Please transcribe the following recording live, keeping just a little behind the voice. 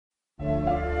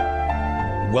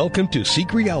Welcome to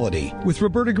Seek Reality with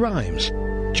Roberta Grimes.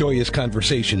 Joyous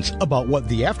conversations about what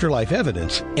the afterlife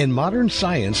evidence and modern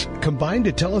science combine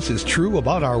to tell us is true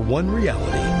about our one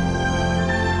reality.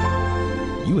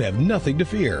 You have nothing to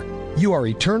fear. You are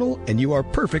eternal and you are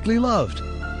perfectly loved.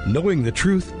 Knowing the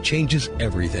truth changes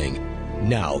everything.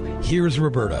 Now, here's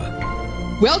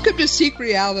Roberta. Welcome to Seek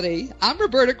Reality. I'm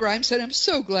Roberta Grimes, and I'm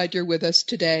so glad you're with us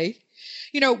today.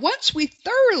 You know, once we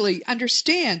thoroughly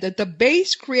understand that the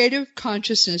base creative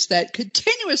consciousness that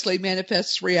continuously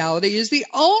manifests reality is the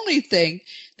only thing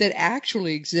that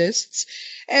actually exists,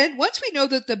 and once we know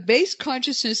that the base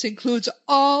consciousness includes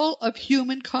all of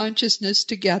human consciousness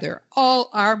together, all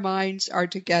our minds are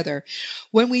together,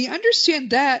 when we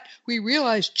understand that, we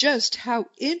realize just how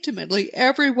intimately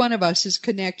every one of us is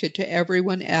connected to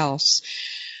everyone else.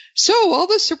 So all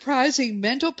the surprising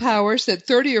mental powers that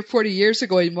 30 or 40 years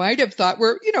ago you might have thought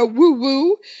were,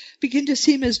 woo-woo, begin to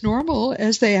seem as normal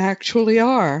as they actually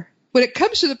are. When it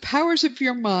comes to the powers of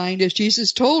your mind, as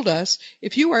Jesus told us,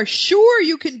 if you are sure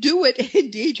you can do it,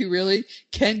 indeed you really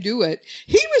can do it.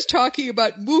 He was talking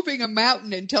about moving a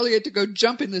mountain and telling it to go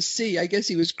jump in the sea. I guess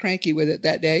he was cranky with it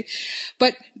that day.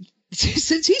 But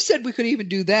since he said we could even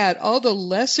do that, all the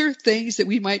lesser things that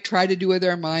we might try to do with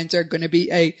our minds are going to be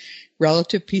a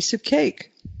relative piece of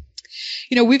cake.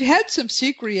 You know, we've had some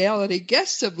Seek Reality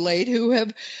guests of late who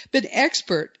have been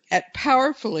expert at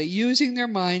powerfully using their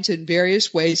minds in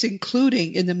various ways,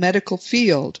 including in the medical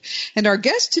field. And our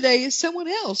guest today is someone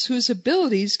else whose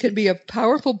abilities can be of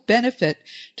powerful benefit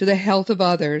to the health of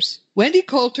others. Wendy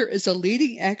Coulter is a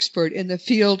leading expert in the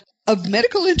field of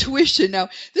medical intuition. Now,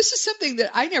 this is something that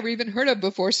I never even heard of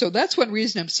before, so that's one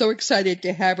reason I'm so excited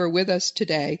to have her with us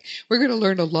today. We're going to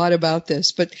learn a lot about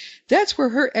this, but that's where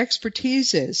her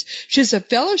expertise is. She's a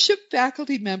fellowship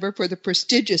faculty member for the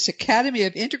prestigious Academy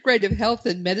of Integrative Health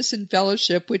and Medicine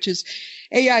Fellowship, which is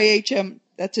AIHM,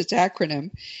 that's its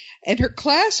acronym, and her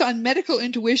class on medical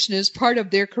intuition is part of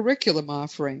their curriculum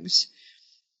offerings.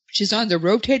 She's on the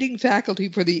rotating faculty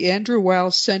for the Andrew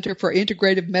Weil Center for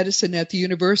Integrative Medicine at the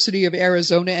University of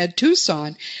Arizona at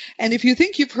Tucson. And if you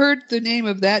think you've heard the name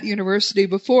of that university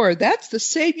before, that's the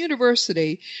same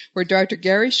university where Dr.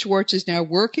 Gary Schwartz is now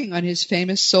working on his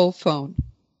famous soul phone.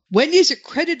 Wendy's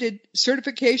accredited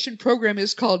certification program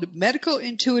is called Medical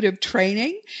Intuitive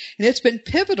Training, and it's been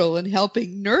pivotal in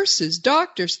helping nurses,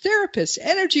 doctors, therapists,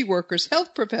 energy workers,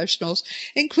 health professionals,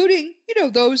 including,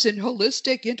 those in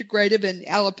holistic, integrative, and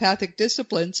allopathic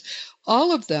disciplines,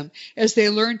 all of them, as they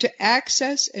learn to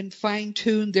access and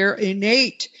fine-tune their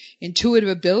innate intuitive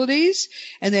abilities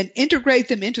and then integrate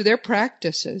them into their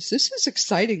practices. This is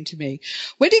exciting to me.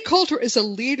 Wendy Coulter is a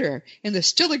leader in the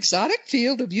still exotic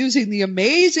field of using the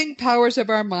amazing powers of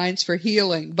our minds for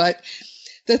healing. But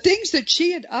the things that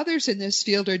she and others in this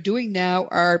field are doing now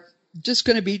are just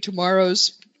going to be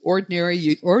tomorrow's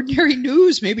ordinary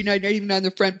news, maybe not even on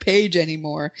the front page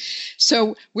anymore.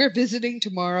 So we're visiting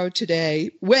tomorrow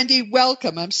today. Wendy,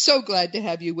 welcome. I'm so glad to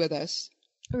have you with us.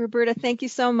 Roberta, thank you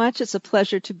so much. It's a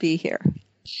pleasure to be here.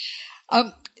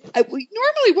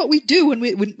 Normally what we do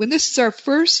when this is our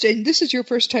first, and this is your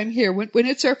first time here, when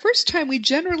it's our first time, we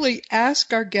generally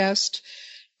ask our guest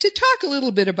to talk a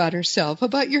little bit about herself,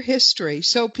 about your history,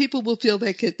 so people will feel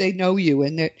they know you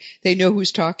and that they know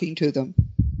who's talking to them.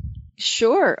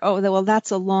 Sure. Oh, well, that's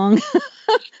a long,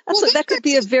 that could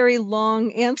be a very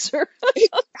long answer.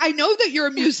 I know that you're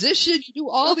a musician, you do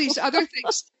all these other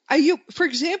things. For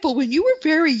example, when you were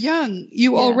very young,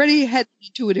 you already had an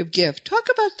intuitive gift. Talk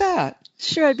about that.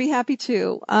 Sure, I'd be happy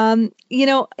to.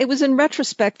 It was in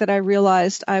retrospect that I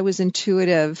realized I was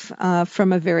intuitive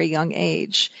from a very young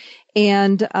age.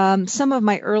 And some of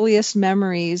my earliest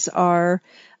memories are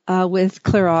with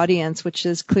clairaudience, which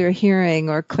is clear hearing,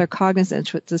 or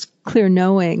claircognizance, which is clear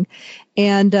knowing.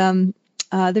 And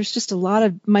there's just a lot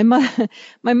of my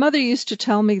mother used to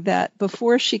tell me that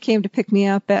before she came to pick me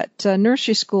up at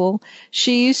nursery school,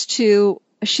 she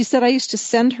said I used to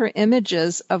send her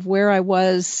images of where I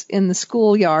was in the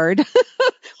schoolyard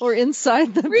or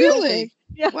inside the building.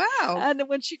 Yeah. Wow. And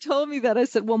when she told me that, I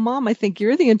said, well, Mom, I think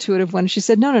you're the intuitive one. She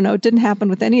said, no, it didn't happen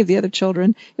with any of the other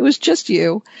children. It was just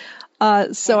you.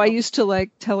 So I used to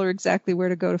tell her exactly where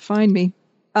to go to find me.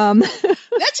 That's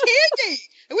handy.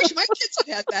 I wish my kids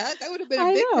had had that. That would have been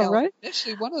a big help. Right?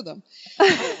 Actually, one of them.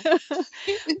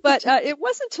 But it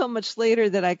wasn't until much later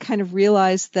that I kind of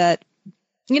realized that,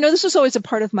 this was always a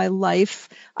part of my life.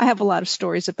 I have a lot of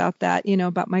stories about that,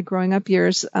 about my growing up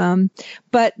years.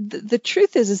 But the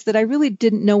truth is that I really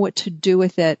didn't know what to do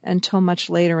with it until much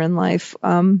later in life.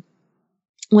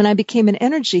 When I became an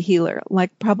energy healer,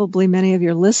 like probably many of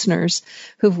your listeners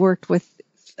who've worked with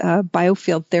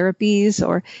biofield therapies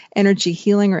or energy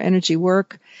healing or energy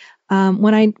work.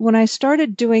 When I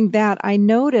started doing that, I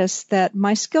noticed that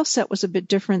my skill set was a bit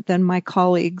different than my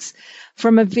colleagues.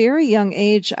 From a very young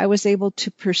age, I was able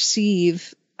to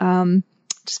perceive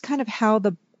just kind of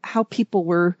how people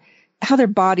were, how their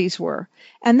bodies were.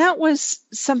 And that was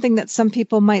something that some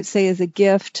people might say is a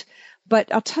gift.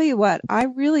 But I'll tell you what, I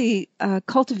really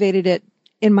cultivated it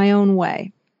in my own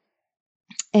way.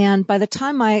 And by the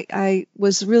time I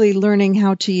was really learning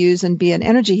how to use and be an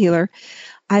energy healer,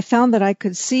 I found that I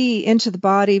could see into the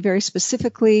body very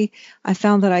specifically. I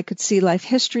found that I could see life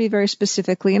history very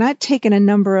specifically. And I've taken a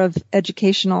number of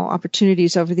educational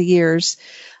opportunities over the years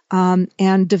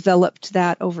and developed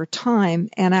that over time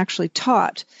and actually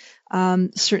taught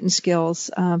certain skills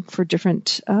for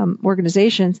different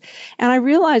organizations. And I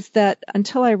realized that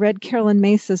until I read Carolyn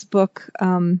Mace's book,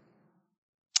 I'm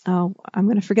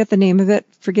going to forget the name of it.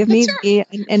 Forgive me. The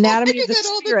Anatomy of the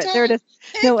Spirit. There it is.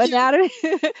 No,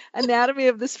 Anatomy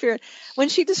of the Spirit. When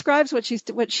she describes what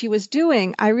she was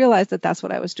doing, I realized that that's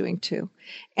what I was doing too.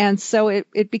 And so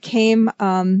it became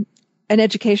an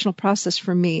educational process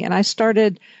for me. And I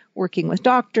started working with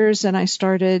doctors, and I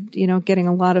started, getting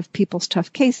a lot of people's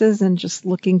tough cases and just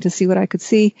looking to see what I could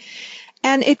see.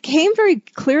 And it came very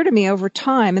clear to me over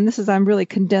time, and I'm really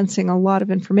condensing a lot of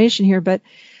information here, but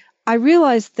I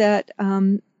realized that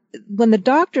when the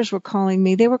doctors were calling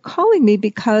me, they were calling me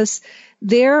because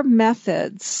their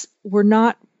methods were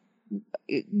not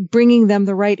bringing them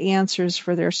the right answers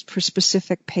for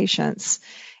specific patients.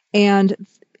 And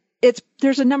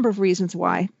there's a number of reasons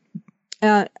why,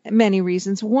 many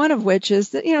reasons, one of which is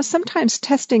that, sometimes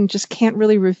testing just can't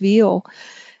really reveal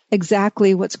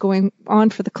exactly what's going on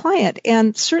for the client.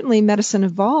 And certainly medicine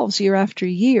evolves year after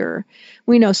year.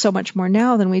 We know so much more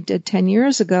now than we did 10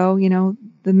 years ago,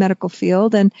 the medical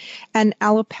field and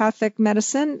allopathic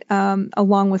medicine,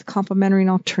 along with complementary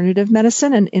and alternative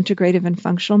medicine and integrative and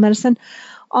functional medicine.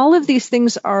 All of these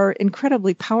things are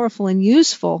incredibly powerful and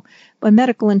useful, but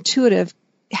medical intuitive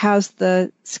has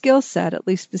the skill set, at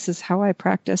least this is how I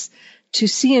practice, to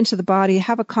see into the body,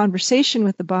 have a conversation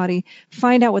with the body,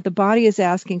 find out what the body is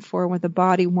asking for, what the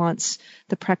body wants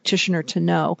the practitioner to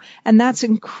know. And that's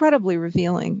incredibly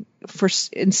revealing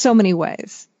in so many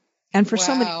ways and for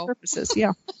so many purposes.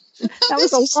 Yeah. That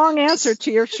was a long answer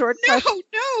to your short question.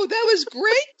 No, that was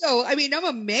great though. I mean, I'm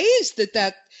amazed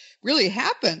that really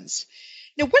happens.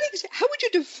 Now, how would you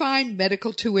define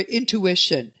medical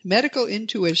intuition? Medical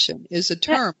intuition is a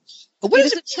term. What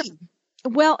does it mean?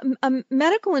 Well,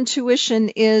 medical intuition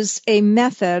is a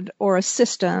method or a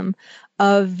system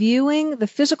of viewing the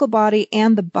physical body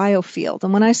and the biofield.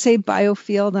 And when I say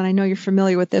biofield, and I know you're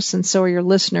familiar with this and so are your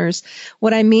listeners,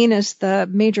 what I mean is the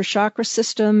major chakra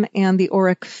system and the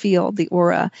auric field, the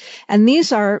aura. And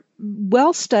these are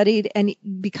well studied and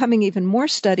becoming even more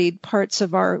studied parts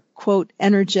of our, quote,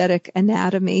 energetic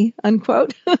anatomy,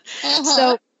 unquote.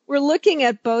 So we're looking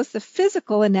at both the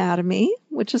physical anatomy,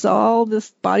 which is all the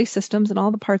body systems and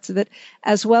all the parts of it,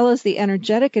 as well as the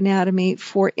energetic anatomy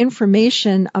for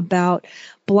information about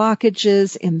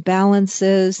blockages,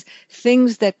 imbalances,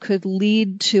 things that could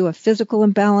lead to a physical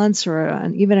imbalance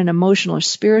or even an emotional or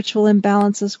spiritual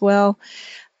imbalance as well.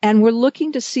 And we're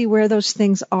looking to see where those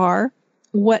things are,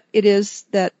 what it is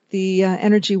that the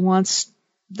energy wants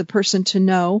the person to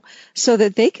know so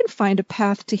that they can find a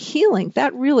path to healing.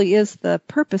 That really is the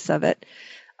purpose of it.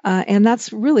 And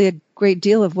that's really a great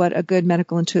deal of what a good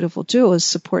medical intuitive will do, is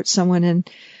support someone in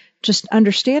just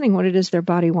understanding what it is their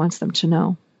body wants them to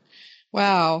know.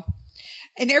 Wow.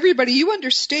 And everybody, you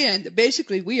understand that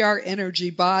basically we are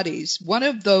energy bodies. One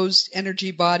of those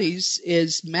energy bodies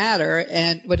is matter,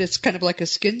 but it's kind of like a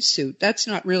skin suit. That's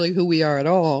not really who we are at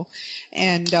all.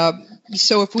 And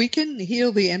so if we can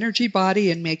heal the energy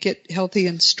body and make it healthy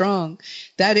and strong,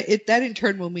 that in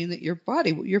turn will mean that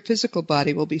your physical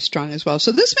body will be strong as well.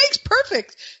 So this makes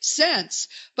perfect sense.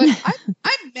 But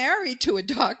I'm married to a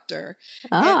doctor.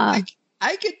 And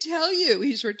I could tell you,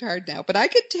 he's retired now, but I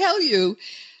could tell you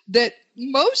that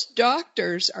most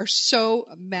doctors are so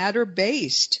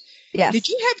matter-based. Yes. Did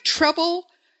you have trouble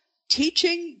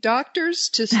teaching doctors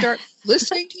to start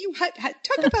listening to you?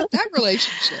 Talk about that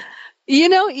relationship.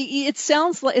 It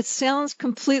sounds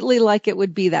completely like it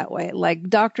would be that way. Like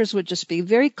doctors would just be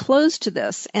very closed to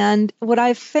this. And what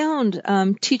I've found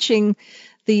teaching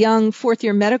the young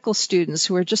fourth-year medical students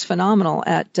who are just phenomenal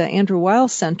at Andrew Weil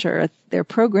Center, their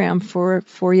program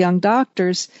for young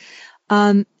doctors,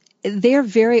 they're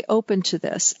very open to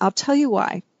this. I'll tell you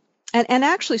why. And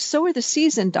actually, so are the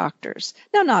seasoned doctors.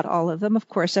 Now, not all of them, of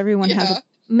course.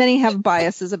 Many have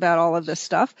biases about all of this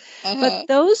stuff. But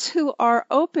those who are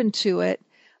open to it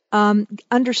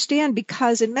understand,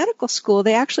 because in medical school,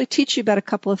 they actually teach you about a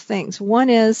couple of things. One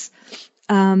is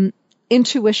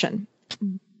intuition.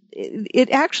 It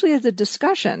actually is a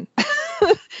discussion,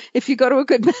 if you go to a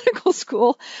good medical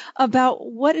school, about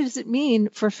what does it mean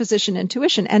for physician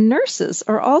intuition. And nurses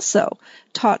are also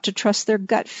taught to trust their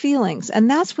gut feelings. And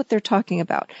that's what they're talking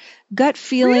about. Gut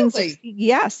feelings. Really?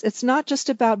 Yes, it's not just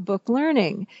about book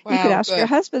learning. Wow, you could ask good. your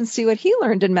husband, see what he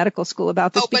learned in medical school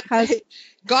about this, because but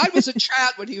God was a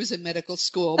child when he was in medical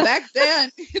school. Back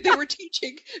then, they were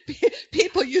teaching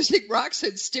people using rocks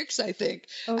and sticks, I think.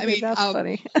 okay, I mean, that's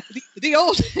funny.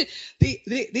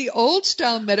 the old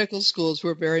style medical schools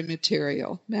were very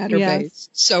matter Yes. based.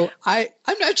 So I'm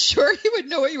not sure he would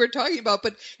know what you were talking about,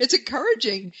 but it's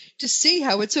encouraging to see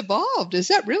how it's evolved. Is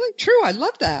that really true? I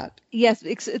love that. Yes,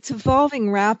 it's evolving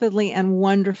rapidly and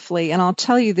wonderfully. And I'll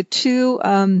tell you the two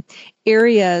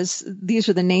areas, these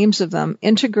are the names of them,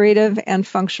 integrative and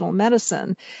functional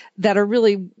medicine, that are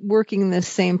really working in this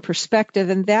same perspective.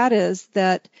 And that is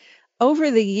that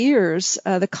over the years,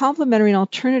 the complementary and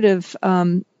alternative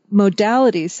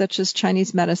modalities such as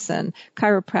Chinese medicine,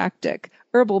 chiropractic,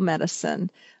 herbal medicine,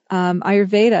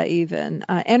 Ayurveda even,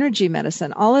 energy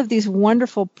medicine, all of these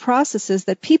wonderful processes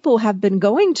that people have been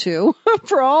going to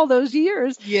for all those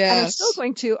years and are Yes. still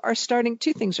going to, are starting,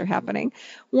 two things are happening.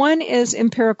 One is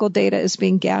empirical data is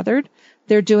being gathered.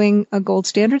 They're doing gold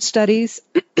standard studies,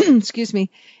 excuse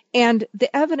me, and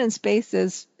the evidence base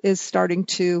is starting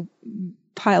to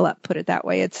pile up, put it that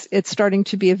way. It's starting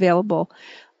to be available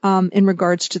in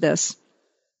regards to this.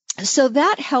 So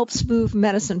that helps move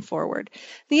medicine forward.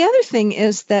 The other thing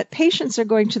is that patients are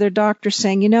going to their doctor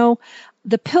saying,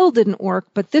 the pill didn't work,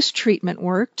 but this treatment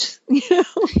worked. Yeah,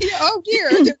 oh dear.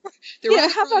 Yeah,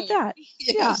 how about that?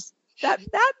 Yes. Yeah.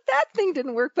 That thing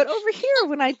didn't work, but over here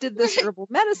when I did this herbal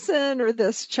medicine or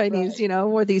this Chinese, Right.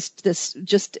 or this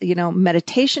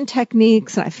meditation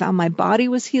techniques, and I found my body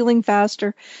was healing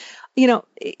faster.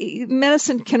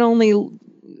 Medicine can only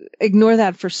ignore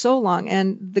that for so long.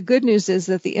 And the good news is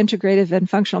that the integrative and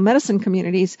functional medicine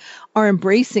communities are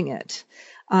embracing it.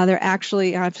 They're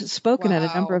actually, I've spoken at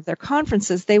a number Wow. of their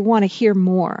conferences. They want to hear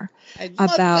more I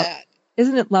love about, that.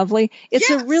 isn't it lovely? It's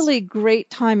Yes. a really great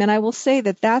time. And I will say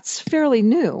that that's fairly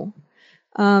new.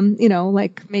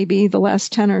 Like maybe the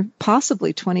last 10 or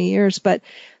possibly 20 years, but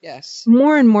Yes.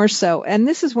 more and more so. And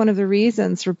this is one of the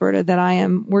reasons, Roberta, that I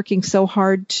am working so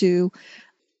hard to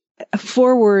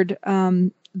forward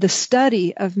the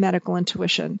study of medical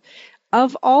intuition.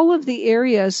 Of all of the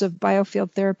areas of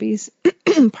biofield therapies,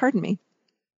 pardon me,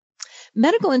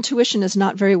 medical intuition is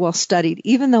not very well studied,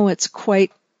 even though it's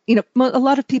quite, a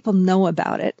lot of people know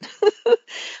about it,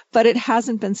 but it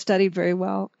hasn't been studied very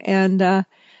well. And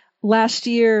last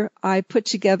year, I put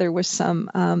together with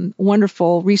some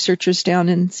wonderful researchers down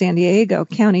in San Diego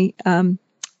County,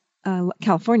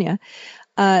 California,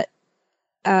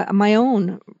 my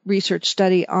own research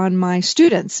study on my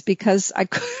students, because I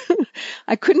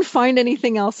couldn't find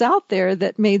anything else out there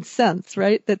that made sense,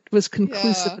 right? That was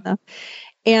conclusive enough.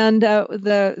 And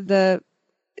the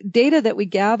data that we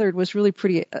gathered was really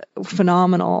pretty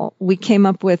phenomenal. We came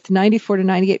up with 94 to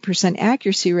 98%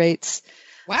 accuracy rates.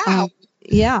 Wow.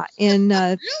 Yeah, in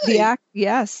Really?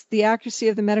 the accuracy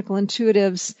of the medical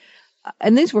intuitives,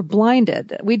 and these were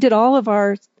blinded. We did all of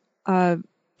our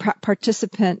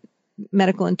participant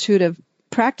medical intuitive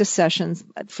practice sessions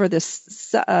for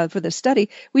this study.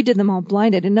 We did them all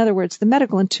blinded. In other words, the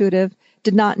medical intuitive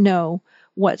did not know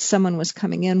what someone was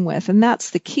coming in with, and that's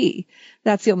the key.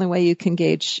 That's the only way you can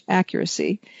gauge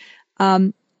accuracy.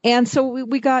 And so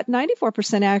we got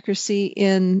 94% accuracy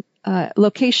in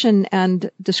location and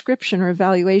description or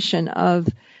evaluation of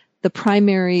the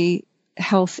primary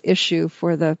health issue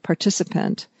for the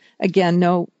participant. Again,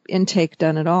 no intake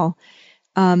done at all.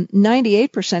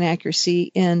 98%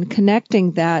 accuracy in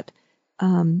connecting that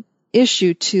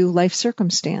issue to life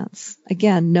circumstance.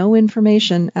 Again, no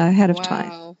information ahead of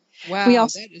time. Wow, We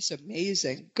also- that is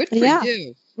amazing. Good for Yeah.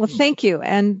 you. Well, thank you.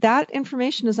 And that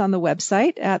information is on the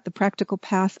website at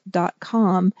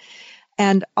thepracticalpath.com.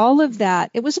 And all of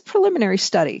that, it was a preliminary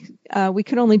study. We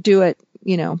could only do it,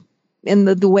 in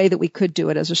the way that we could do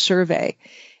it as a survey.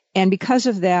 And because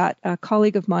of that, a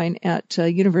colleague of mine at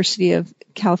University of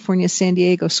California, San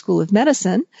Diego School of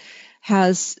Medicine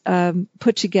has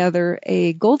put together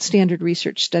a gold standard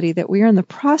research study that we are in the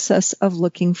process of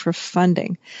looking for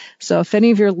funding. So if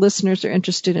any of your listeners are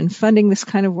interested in funding this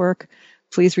kind of work,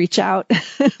 please reach out.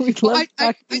 We'd love to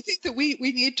talk. I think that we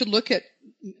need to look at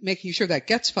making sure that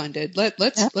gets funded.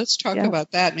 Let's talk Yeah.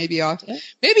 about that maybe off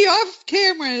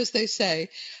camera, as they say.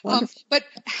 But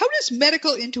how does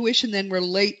medical intuition then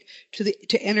relate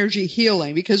to energy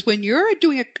healing? Because when you're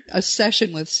doing a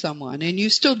session with someone, and you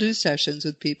still do sessions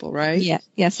with people, right? Yeah.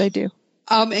 Yes, I do.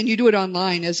 And you do it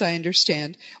online, as I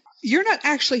understand. You're not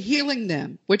actually healing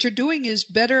them. What you're doing is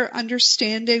better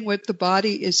understanding what the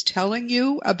body is telling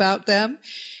you about them.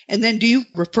 And then do you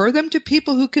refer them to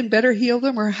people who can better heal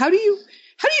them? Or how do you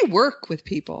work with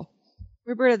people?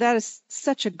 Roberta, that is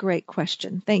such a great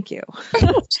question. Thank you.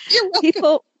 You're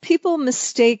welcome. People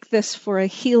mistake this for a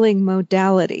healing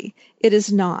modality. It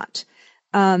is not,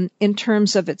 in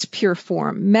terms of its pure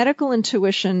form. Medical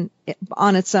intuition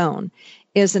on its own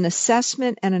is an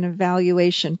assessment and an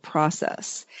evaluation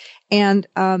process. And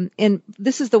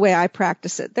this is the way I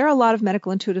practice it. There are a lot of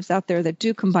medical intuitives out there that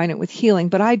do combine it with healing,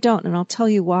 but I don't, and I'll tell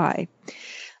you why.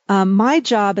 My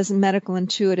job as a medical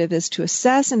intuitive is to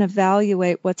assess and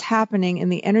evaluate what's happening in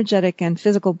the energetic and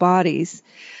physical bodies,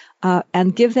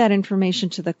 and give that information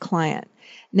to the client.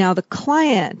 Now, the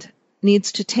client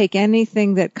needs to take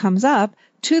anything that comes up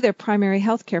to their primary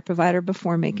healthcare provider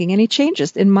before making any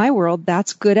changes. In my world,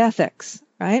 that's good ethics,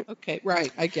 right? Okay,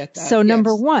 right. I get that. So yes.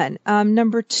 Number one.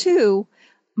 Number two,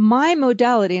 my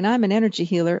modality, and I'm an energy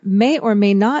healer, may or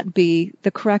may not be the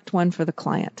correct one for the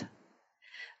client.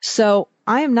 So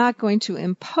I am not going to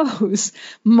impose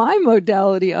my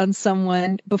modality on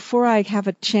someone before I have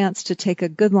a chance to take a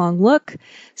good long look,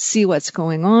 see what's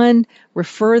going on,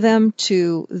 refer them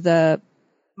to the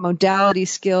modality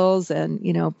skills and,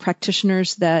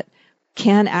 practitioners that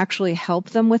can actually help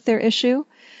them with their issue.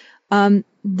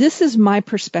 This is my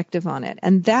perspective on it.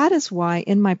 And that is why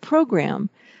in my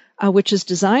program, which is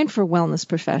designed for wellness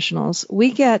professionals,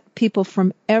 we get people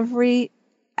from every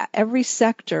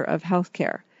sector of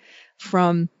healthcare,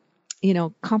 from,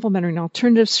 complementary and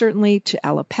alternative, certainly, to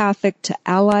allopathic, to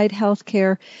allied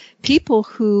healthcare, people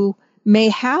who may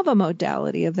have a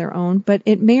modality of their own, but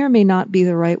it may or may not be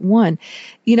the right one.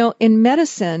 In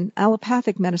medicine,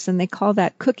 allopathic medicine, they call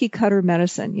that cookie cutter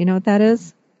medicine. You know what that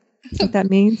is? What that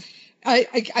means? I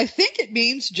think it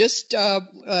means just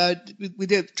we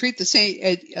treat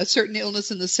a certain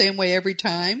illness in the same way every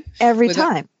time. Every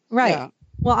time, right. Yeah.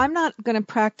 Well, I'm not going to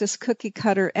practice cookie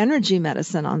cutter energy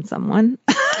medicine on someone.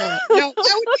 No, that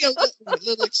would be a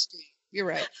little extreme. You're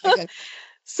right. Okay.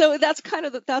 So that's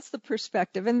that's the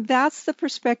perspective. And that's the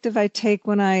perspective I take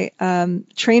when I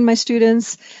train my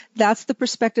students. That's the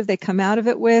perspective they come out of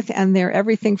it with. And they're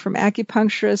everything from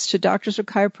acupuncturists to doctors of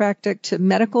chiropractic to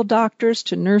medical doctors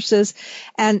to nurses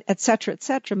and et cetera,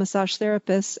 massage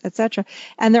therapists, et cetera.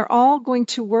 And they're all going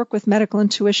to work with medical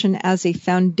intuition as a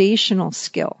foundational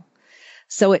skill.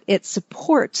 So it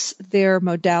supports their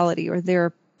modality or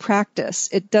their practice.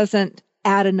 It doesn't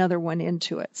add another one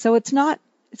into it. So it's not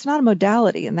a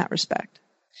modality in that respect.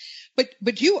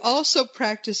 But you also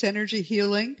practice energy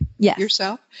healing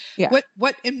yourself? Yeah.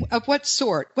 Of what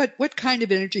sort? What kind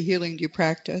of energy healing do you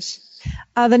practice?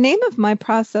 The name of my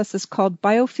process is called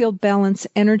Biofield Balance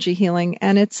Energy Healing,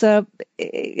 and it's a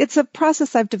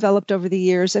process I've developed over the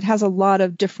years. It has a lot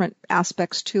of different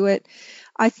aspects to it.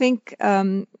 I think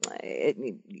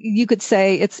you could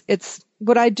say it's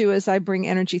what I do is I bring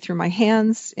energy through my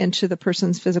hands into the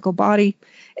person's physical body.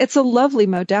 It's a lovely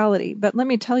modality, but let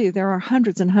me tell you, there are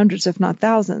hundreds and hundreds, if not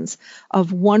thousands,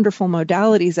 of wonderful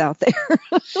modalities out there.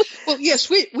 Well, yes,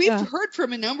 we've heard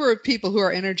from a number of people who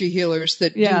are energy healers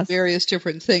that do various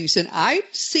different things. And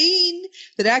I've seen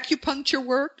that acupuncture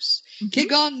works,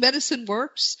 Qigong medicine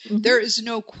works. Mm-hmm. There is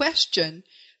no question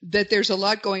that there's a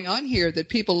lot going on here that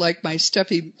people like my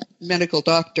stuffy medical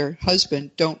doctor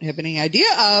husband don't have any idea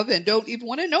of and don't even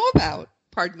want to know about.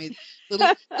 Pardon me.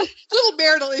 Little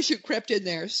marital issue crept in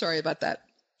there. Sorry about that.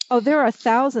 Oh, there are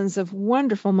thousands of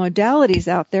wonderful modalities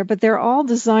out there, but they're all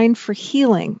designed for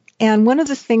healing. And one of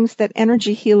the things that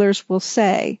energy healers will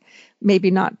say,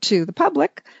 maybe not to the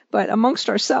public, but amongst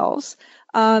ourselves,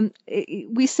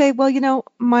 we say, well,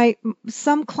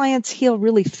 some clients heal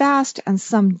really fast and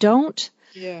some don't.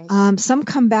 Yes. Some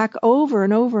come back over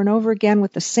and over and over again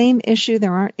with the same issue. They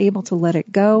aren't able to let it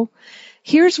go.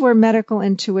 Here's where medical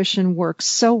intuition works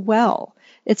so well.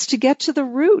 It's to get to the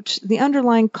root, the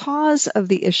underlying cause of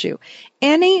the issue.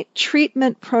 Any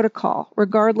treatment protocol,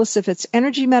 regardless if it's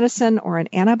energy medicine or an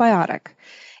antibiotic,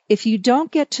 if you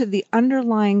don't get to the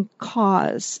underlying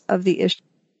cause of the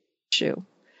issue,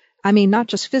 I mean, not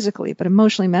just physically, but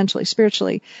emotionally, mentally,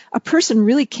 spiritually, a person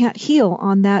really can't heal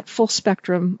on that full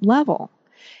spectrum level.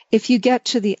 If you get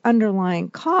to the underlying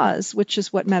cause, which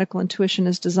is what medical intuition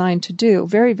is designed to do,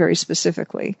 very, very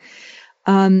specifically,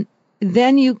 then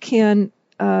you can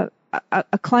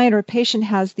a client or a patient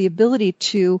has the ability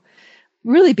to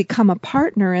really become a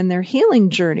partner in their healing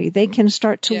journey. They can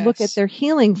start to look at their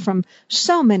healing from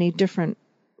so many different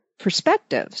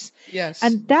perspectives. Yes.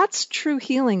 And that's true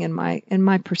healing in my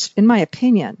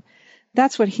opinion.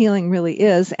 That's what healing really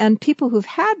is. And people who've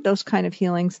had those kind of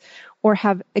healings or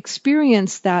have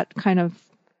experienced that kind of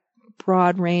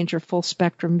broad range or full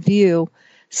spectrum view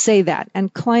say that.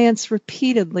 And clients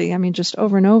repeatedly, I mean, just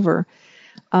over and over,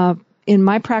 in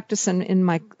my practice and in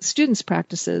my students'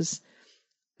 practices,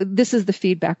 this is the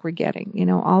feedback we're getting. You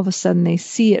know, all of a sudden they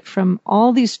see it from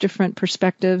all these different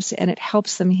perspectives, and it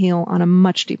helps them heal on a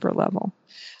much deeper level.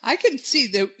 I can see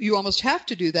that you almost have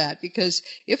to do that, because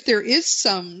if there is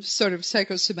some sort of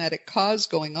psychosomatic cause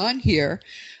going on here,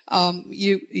 unless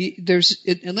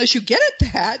you get at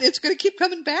that, it's going to keep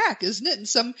coming back, isn't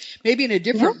it? Maybe in a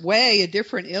different way, a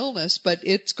different illness, but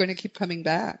it's going to keep coming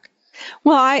back.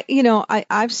 Well,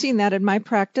 I've seen that in my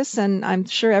practice, and I'm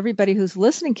sure everybody who's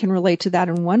listening can relate to that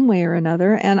in one way or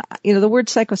another. And, the word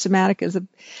psychosomatic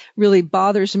really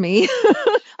bothers me.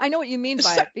 I know what you mean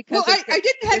by it. Because I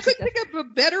couldn't think of a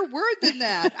better word than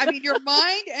that. I mean, your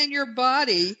mind and your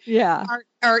body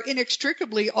are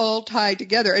inextricably all tied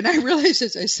together. And I realized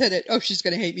as I said it, she's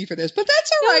going to hate me for this, but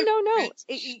that's all right. No.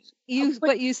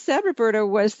 What you said, Roberta,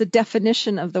 was the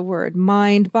definition of the word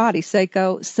mind, body,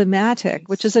 psychosomatic,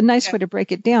 which is a nice way to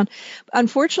break it down.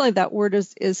 Unfortunately, that word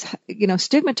is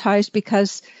stigmatized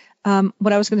because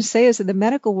what I was going to say is in the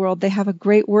medical world, they have a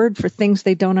great word for things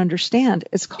they don't understand.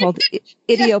 It's called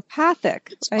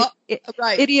idiopathic, right?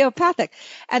 Right. Idiopathic.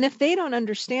 And if they don't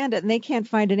understand it and they can't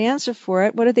find an answer for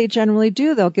it, what do they generally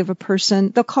do? They'll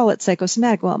call it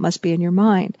psychosomatic. Well, it must be in your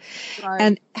mind. Right.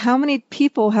 And how many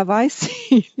people have I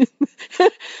seen?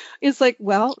 It's like,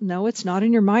 well, no, it's not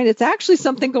in your mind. It's actually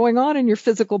something going on in your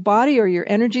physical body or your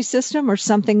energy system or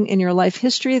something in your life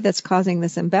history that's causing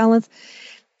this imbalance.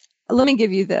 Let me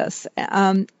give you this.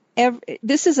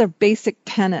 This is a basic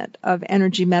tenet of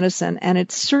energy medicine, and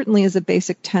it certainly is a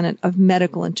basic tenet of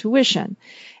medical intuition.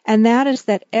 And that is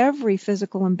that every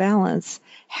physical imbalance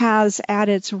has at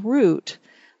its root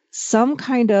some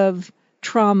kind of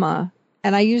trauma,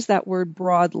 and I use that word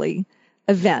broadly,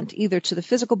 event, either to the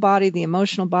physical body, the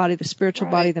emotional body, the spiritual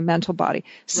body, the mental body.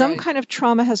 Some kind of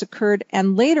trauma has occurred,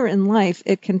 and later in life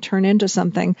it can turn into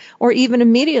something, or even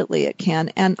immediately it can.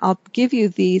 And I'll give you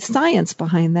the science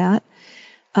behind that.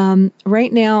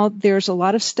 Right now, there's a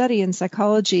lot of study in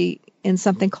psychology in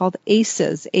something called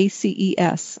ACEs,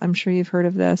 ACES. I'm sure you've heard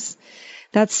of this.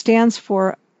 That stands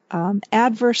for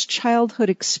Adverse Childhood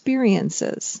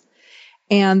Experiences.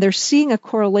 And they're seeing a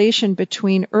correlation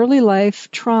between early life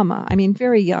trauma,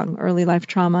 very young early life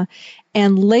trauma,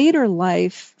 and later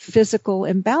life physical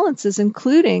imbalances,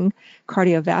 including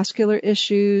cardiovascular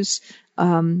issues,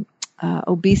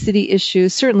 obesity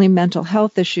issues, certainly mental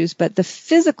health issues, but the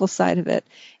physical side of it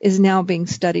is now being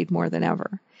studied more than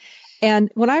ever.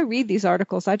 And when I read these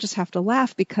articles, I just have to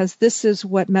laugh, because this is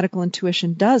what medical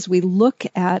intuition does. We look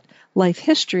at life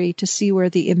history to see where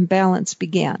the imbalance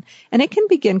began. And it can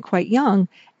begin quite young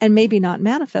and maybe not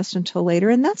manifest until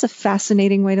later. And that's a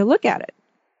fascinating way to look at it.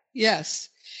 Yes.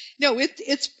 No,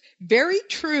 it's very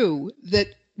true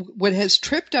that what has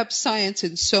tripped up science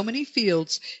in so many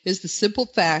fields is the simple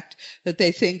fact that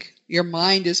they think your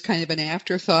mind is kind of an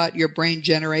afterthought. Your brain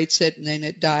generates it, and then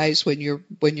it dies when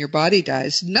your body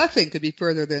dies. Nothing could be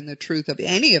further than the truth of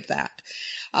any of that.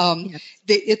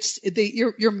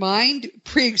 Your mind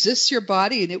preexists your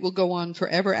body, and it will go on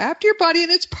forever after your body.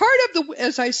 And it's part of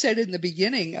as I said in the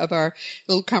beginning of our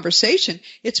little conversation,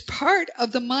 it's part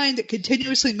of the mind that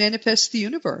continuously manifests the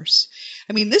universe.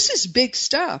 This is big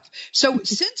stuff. So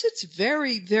since it's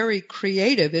very, very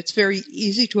creative, it's very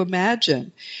easy to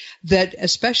imagine that,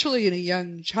 especially in a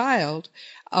young child,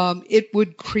 it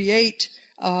would create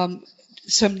some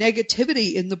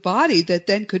negativity in the body that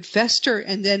then could fester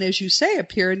and then, as you say,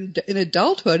 appear in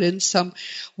adulthood in some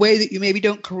way that you maybe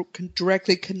don't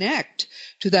directly connect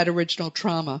to that original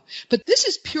trauma. But this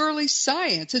is purely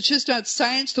science. It's just not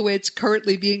science the way it's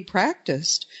currently being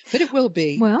practiced. But it will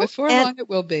be. Before long, it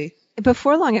will be.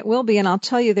 Before long, it will be. And I'll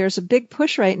tell you, there's a big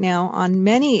push right now on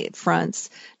many fronts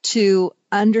to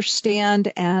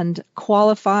understand and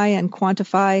qualify and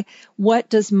quantify what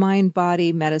does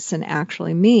mind-body medicine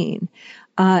actually mean.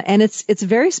 And it's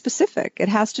very specific. It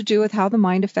has to do with how the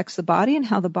mind affects the body and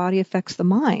how the body affects the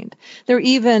mind. There are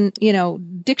even,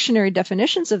 dictionary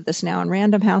definitions of this now in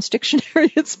Random House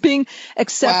Dictionary. It's being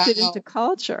accepted into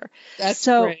culture. That's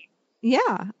great.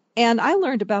 Yeah. And I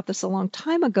learned about this a long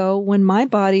time ago when my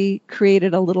body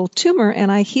created a little tumor, and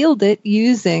I healed it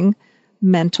using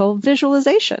mental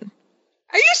visualization.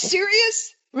 Are you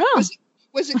serious? Yeah.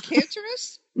 Was it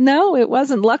cancerous? No, it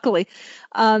wasn't, luckily.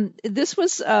 This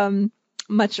was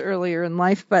much earlier in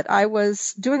life, but I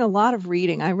was doing a lot of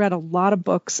reading. I read a lot of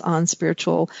books on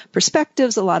spiritual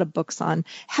perspectives, a lot of books on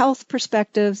health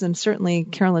perspectives, and certainly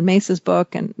Carolyn Mace's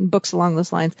book and books along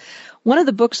those lines. One of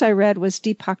the books I read was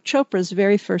Deepak Chopra's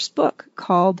very first book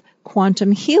called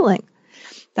Quantum Healing.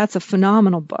 That's a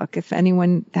phenomenal book. If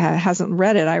anyone hasn't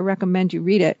read it, I recommend you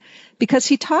read it, because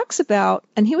he talks about,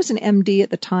 and he was an MD at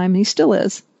the time, and he still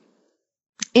is.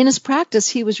 In his practice,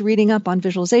 he was reading up on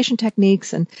visualization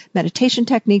techniques and meditation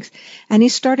techniques, and he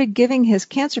started giving his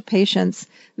cancer patients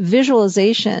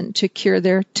visualization to cure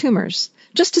their tumors,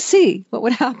 just to see what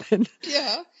would happen.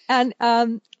 Yeah.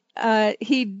 And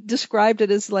he described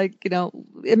it as like,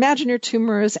 imagine your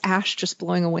tumor as ash just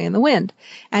blowing away in the wind.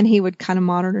 And he would kind of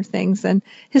monitor things. And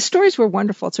his stories were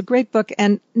wonderful. It's a great book.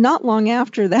 And not long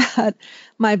after that,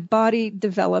 my body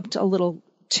developed a little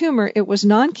tumor. It was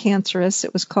non-cancerous.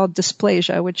 It was called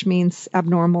dysplasia, which means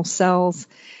abnormal cells.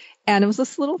 And it was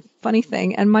this little funny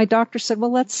thing. And my doctor said,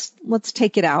 well, let's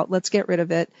take it out. Let's get rid of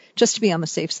it just to be on the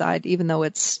safe side, even though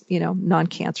it's,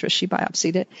 non-cancerous. She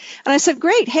biopsied it. And I said,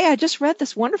 great. Hey, I just read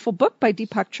this wonderful book by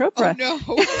Deepak Chopra. Oh,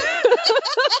 no.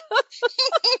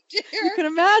 Oh, dear. You can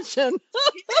imagine.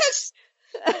 Yes.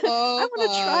 Oh, I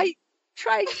want to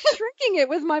try shrinking it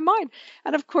with my mind.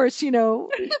 And of course, you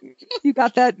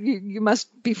got that, you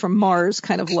must be from Mars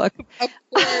kind of look. Of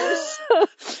course.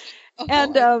 Oh,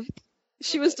 and,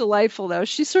 she was delightful, though.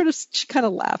 She kind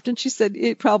of laughed, and she said,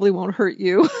 it probably won't hurt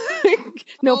you.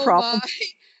 No problem. My.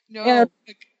 No.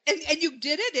 And you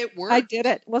did it? It worked? I did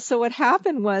it. Well, so what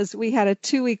happened was we had a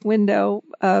 2-week window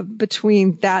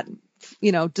between that,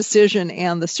 decision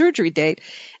and the surgery date.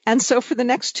 And so for the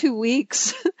next 2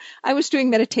 weeks, I was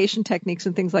doing meditation techniques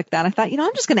and things like that. I thought,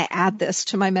 I'm just going to add this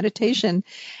to my meditation.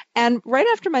 And right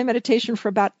after my meditation, for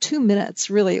about 2 minutes,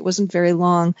 really, it wasn't very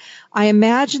long, I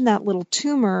imagined that little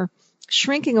tumor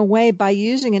shrinking away by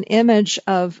using an image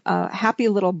of happy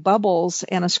little bubbles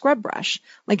and a scrub brush,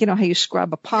 like how you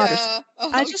scrub a pot. Yeah.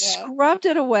 I just scrubbed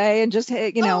it away and just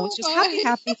it was just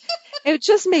happy. It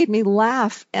just made me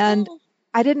laugh, and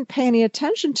I didn't pay any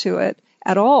attention to it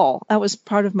at all. That was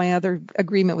part of my other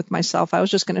agreement with myself. I was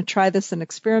just going to try this and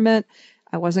experiment.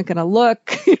 I wasn't going to look.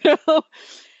 That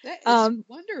is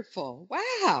wonderful.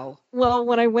 Wow. Well,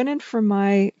 when I went in for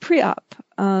my pre-op,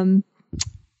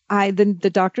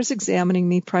 the doctor's examining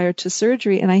me prior to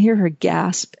surgery, and I hear her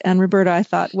gasp. And Roberta, I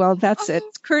thought, well, that's it.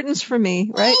 It's curtains for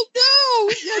me, right? Oh,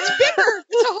 no. It's bigger.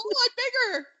 It's a whole lot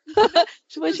bigger.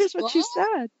 So here's what she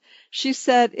said. She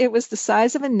said it was the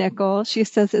size of a nickel. She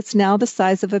says it's now the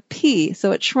size of a pea.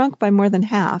 So it shrunk by more than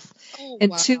half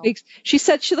in 2 weeks. She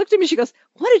said, she looked at me, she goes,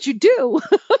 what did you do?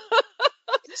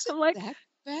 I'm like, that's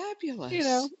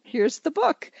fabulous. Here's the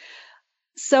book.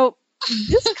 So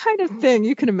this kind of thing,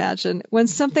 you can imagine, when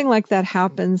something like that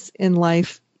happens in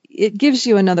life, it gives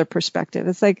you another perspective.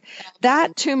 It's like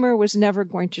that tumor was never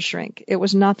going to shrink. It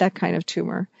was not that kind of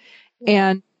tumor.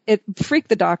 And it freaked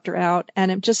the doctor out,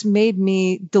 and it just made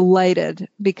me delighted,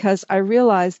 because I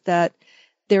realized that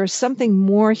there is something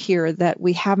more here that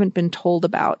we haven't been told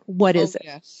about. What is it?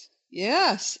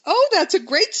 Yes. Oh, that's a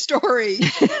great story.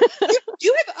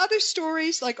 you have other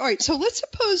stories? Like, all right, so let's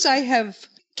suppose I have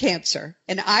cancer,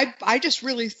 and I just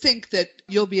really think that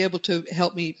you'll be able to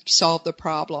help me solve the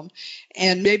problem.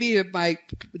 And maybe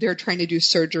they're trying to do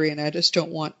surgery, and I just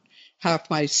don't want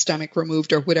half my stomach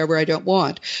removed or whatever I don't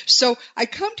want. So I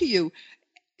come to you.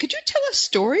 Could you tell us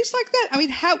stories like that? I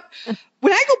mean,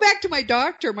 when I go back to my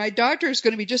doctor is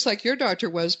going to be just like your doctor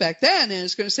was back then, and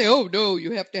it's going to say, oh, no,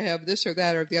 you have to have this or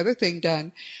that or the other thing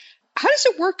done. How does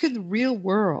it work in the real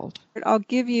world? I'll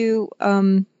give you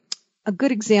a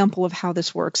good example of how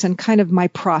this works and kind of my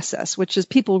process, which is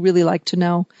people really like to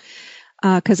know,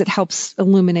 because it helps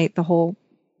illuminate the whole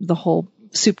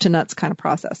soup to nuts kind of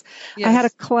process. Yes. I had a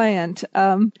client.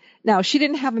 Now she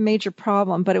didn't have a major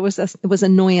problem, but it was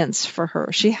annoyance for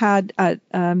her. She had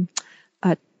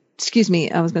excuse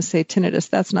me, I was going to say tinnitus.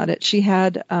 That's not it. She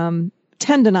had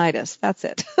tendinitis. That's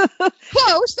it.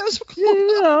 Close. Those were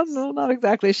close. No, not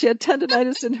exactly. She had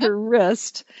tendinitis in her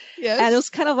wrist. Yes. And it was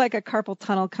kind of like a carpal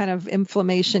tunnel kind of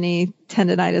inflammation-y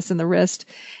tendinitis in the wrist.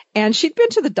 And she'd been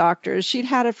to the doctors. She'd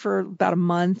had it for about a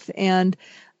month, and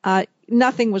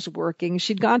nothing was working.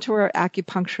 She'd gone to her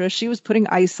acupuncturist. She was putting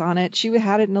ice on it. She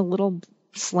had it in a little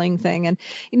sling thing, and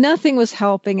nothing was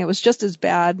helping. It was just as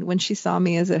bad when she saw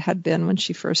me as it had been when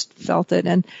she first felt it.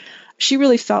 And she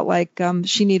really felt like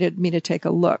she needed me to take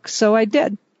a look. So I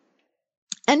did.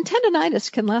 And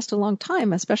tendonitis can last a long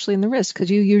time, especially in the wrist, because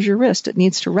you use your wrist. It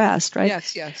needs to rest, right?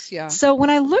 Yes, yeah. So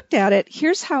when I looked at it,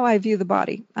 here's how I view the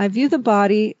body. I view the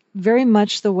body very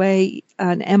much the way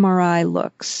an MRI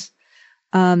looks.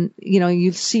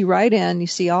 You see right in, you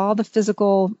see all the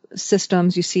physical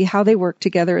systems, you see how they work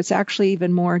together. It's actually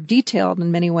even more detailed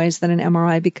in many ways than an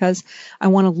MRI because I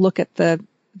want to look at the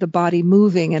body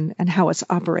moving and how it's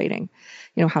operating,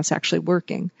 how it's actually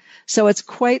working. So it's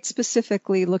quite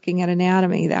specifically looking at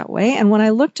anatomy that way. And when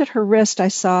I looked at her wrist, I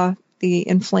saw the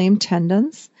inflamed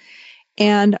tendons.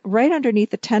 And right underneath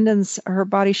the tendons, her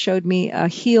body showed me a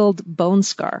healed bone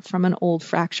scar from an old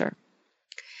fracture.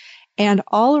 And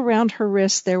all around her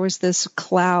wrist, there was this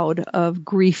cloud of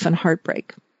grief and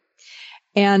heartbreak.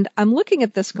 And I'm looking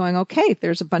at this going, okay,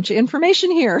 there's a bunch of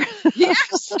information here.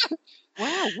 Yes.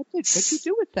 Wow. What did you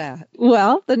do with that?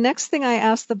 Well, the next thing I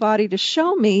asked the body to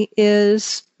show me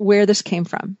is where this came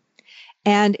from.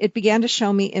 And it began to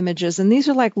show me images. And these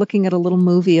are like looking at a little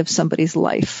movie of somebody's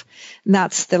life. And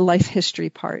that's the life history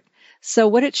part. So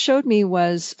what it showed me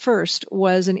was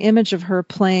an image of her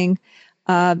playing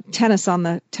tennis on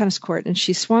the tennis court. And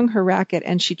she swung her racket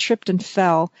and she tripped and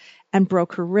fell and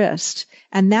broke her wrist.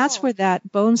 And that's where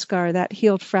that bone scar, that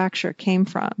healed fracture came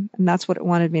from. And that's what it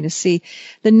wanted me to see.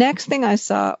 The next thing I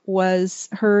saw was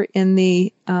her in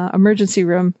the emergency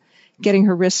room getting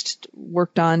her wrist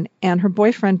worked on, and her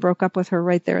boyfriend broke up with her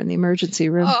right there in the emergency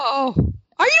room. Oh,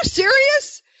 are you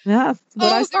serious? Yeah.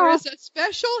 There is a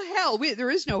special hell. There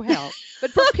is no hell.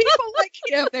 But for people like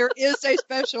him, there is a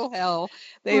special hell.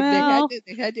 They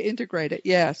had to integrate it.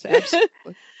 Yes,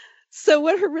 absolutely. So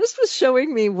what her wrist was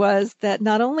showing me was that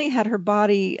not only had her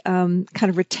body kind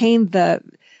of retained the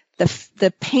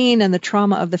pain and the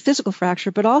trauma of the physical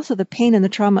fracture, but also the pain and the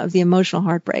trauma of the emotional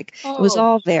heartbreak. It was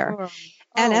all there. Sure.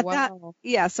 And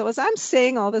so as I'm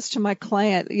saying all this to my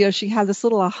client, she had this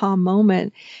little aha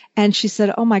moment, and she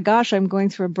said, oh my gosh, I'm going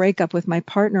through a breakup with my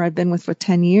partner I've been with for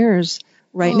 10 years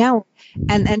now.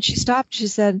 And she stopped.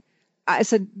 I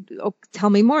said, oh, tell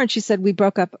me more. And she said, we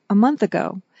broke up a month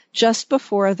ago, just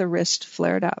before the wrist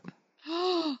flared up.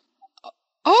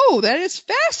 Oh, that is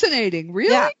fascinating.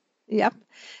 Really? Yeah. Yep.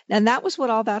 And that was what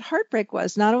all that heartbreak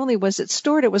was. Not only was it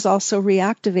stored, it was also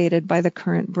reactivated by the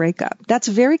current breakup. That's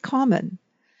very common.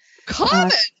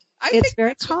 Common? It's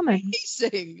very common.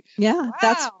 Amazing. Yeah. Wow.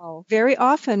 That's very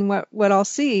often what I'll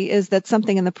see is that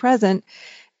something in the present,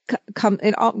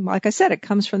 like I said, it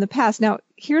comes from the past. Now,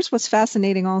 here's what's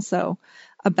fascinating also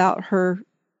about her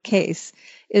case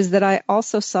is that I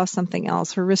also saw something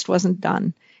else. Her wrist wasn't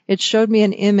done. It showed me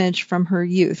an image from her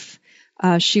youth.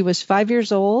 She was 5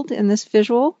 years old in this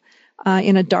visual,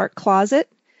 in a dark closet.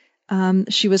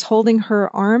 She was holding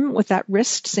her arm with that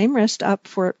same wrist up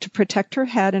to protect her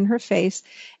head and her face,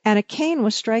 and a cane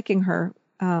was striking her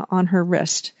on her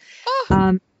wrist.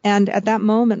 Oh. And at that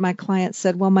moment, my client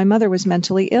said, well, my mother was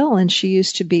mentally ill, and she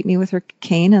used to beat me with her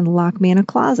cane and lock me in a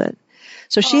closet.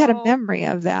 So she had a memory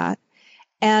of that.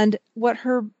 And what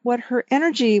her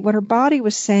body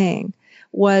was saying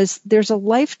was there's a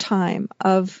lifetime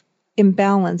of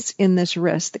imbalance in this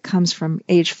wrist that comes from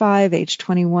age 5, age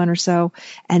 21 or so,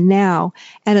 and now,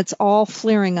 and it's all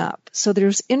flaring up. So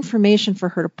there's information for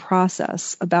her to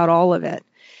process about all of it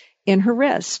in her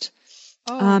wrist.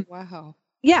 Oh, wow.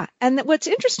 Yeah. And what's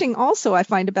interesting also I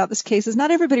find about this case is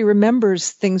not everybody remembers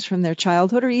things from their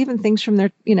childhood or even things from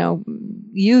their,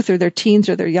 youth or their teens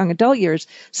or their young adult years.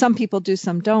 Some people do,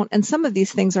 some don't. And some of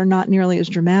these things are not nearly as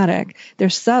dramatic. They're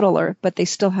subtler, but they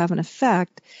still have an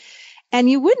effect. And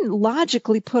you wouldn't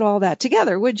logically put all that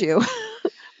together, would you?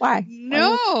 Why?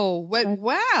 No.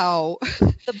 Wow.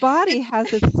 The body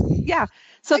has its, yeah.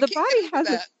 So the body has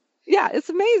its, yeah, it's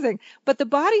amazing. But the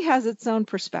body has its own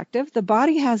perspective. The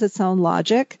body has its own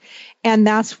logic. And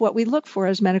that's what we look for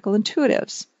as medical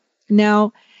intuitives.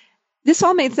 Now, this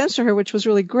all made sense to her, which was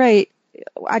really great.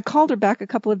 I called her back a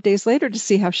couple of days later to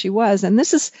see how she was. And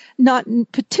this is not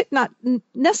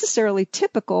necessarily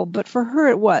typical, but for her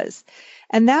it was.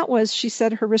 And that was, she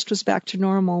said her wrist was back to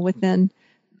normal within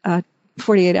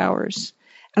 48 hours.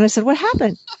 And I said, what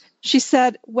happened? She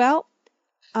said, well,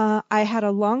 I had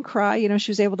a long cry.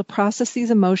 She was able to process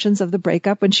these emotions of the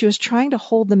breakup when she was trying to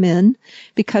hold them in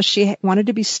because she wanted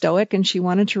to be stoic and she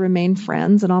wanted to remain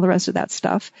friends and all the rest of that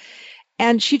stuff.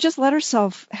 And she just let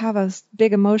herself have a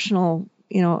big emotional,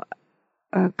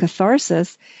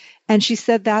 catharsis. And she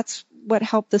said that's what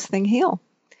helped this thing heal.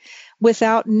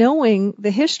 Without knowing the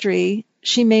history,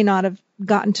 she may not have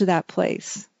gotten to that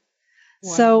place.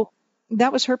 Wow. So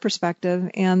that was her perspective.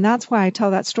 And that's why I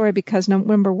tell that story, because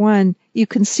number one, you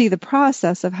can see the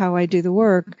process of how I do the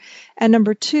work. And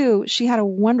number two, she had a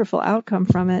wonderful outcome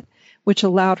from it, which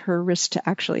allowed her wrist to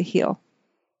actually heal.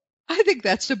 I think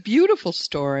that's a beautiful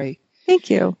story. Thank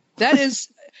you. That is,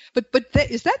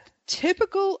 is that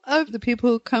typical of the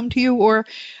people who come to you, or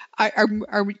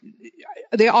are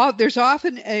they all? There's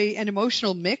often an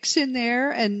emotional mix in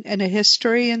there, and a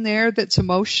history in there that's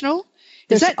emotional.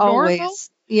 Is that normal?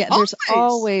 Yeah, there's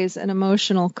always an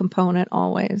emotional component,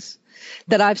 always,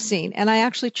 that I've seen. And I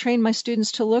actually train my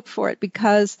students to look for it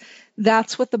because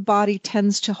that's what the body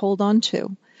tends to hold on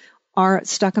to, are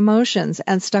stuck emotions.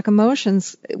 And stuck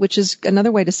emotions, which is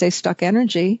another way to say stuck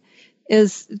energy,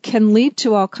 can lead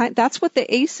to all kinds. That's what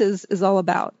the ACEs is all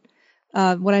about.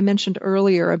 What I mentioned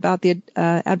earlier about the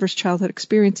adverse childhood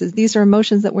experiences. These are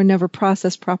emotions that were never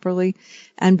processed properly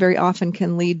and very often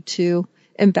can lead to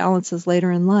imbalances later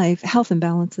in life, health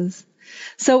imbalances.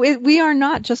 So we are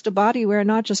not just a body, we are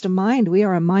not just a mind, we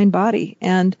are a mind-body.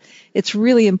 And it's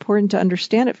really important to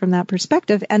understand it from that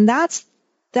perspective. And that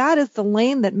is the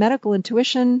lane that medical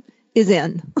intuition is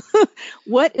in.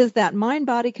 What is that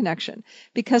mind-body connection?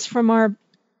 Because from our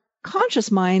conscious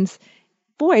minds,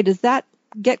 boy, does that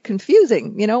get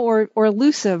confusing, or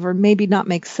elusive, or maybe not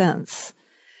make sense.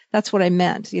 That's what I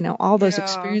meant. All those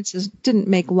experiences didn't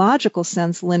make logical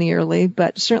sense linearly,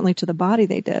 but certainly to the body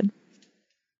they did.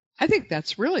 I think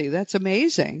that's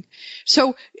amazing.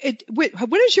 So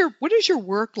what is your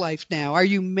work life now? Are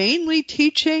you mainly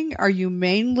teaching? Are you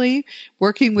mainly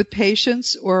working with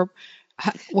patients, or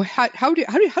how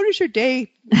does your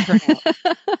day turn out?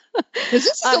 Because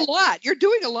this is a lot. You're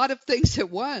doing a lot of things at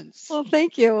once. Well,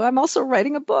 thank you. I'm also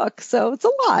writing a book, so it's a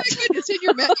lot. Oh my goodness, in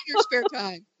your spare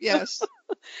time. Yes.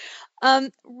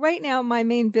 Right now, my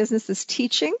main business is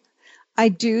teaching. I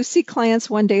do see clients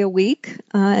one day a week,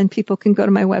 and people can go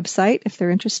to my website if they're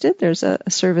interested. There's a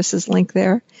services link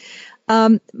there.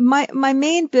 My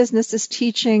main business is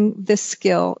teaching this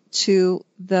skill to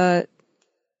the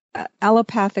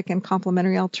allopathic and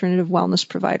complementary alternative wellness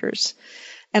providers.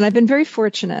 And I've been very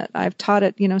fortunate. I've taught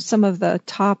at, some of the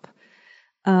top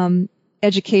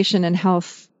education and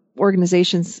health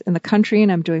organizations in the country,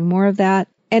 and I'm doing more of that.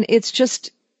 And it's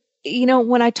just,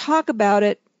 when I talk about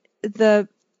it,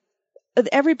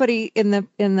 everybody in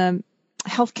the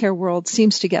healthcare world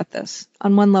seems to get this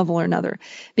on one level or another,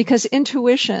 because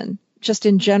intuition, just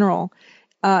in general,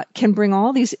 can bring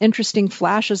all these interesting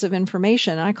flashes of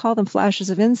information. I call them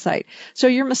flashes of insight. So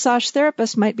your massage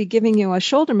therapist might be giving you a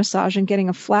shoulder massage and getting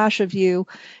a flash of you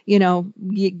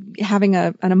having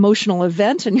an emotional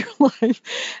event in your life,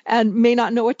 and may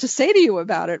not know what to say to you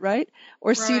about it, right?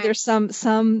 Or see there's some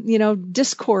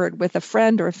discord with a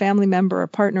friend or a family member or a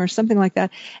partner or something like that.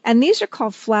 And these are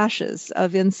called flashes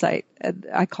of insight.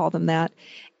 I call them that.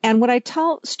 And what I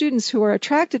tell students who are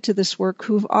attracted to this work,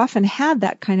 who've often had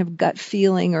that kind of gut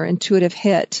feeling or intuitive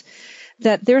hit,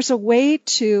 that there's a way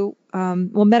to,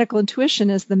 medical intuition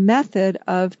is the method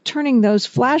of turning those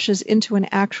flashes into an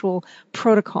actual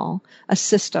protocol, a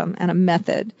system, and a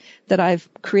method that I've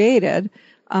created.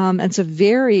 And it's a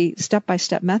very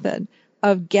step-by-step method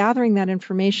of gathering that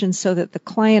information so that the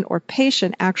client or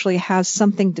patient actually has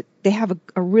something, they have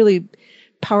a really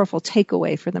powerful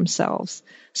takeaway for themselves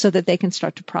so that they can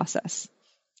start to process.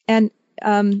 And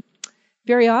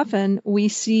very often we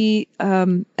see,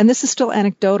 and this is still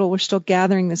anecdotal, we're still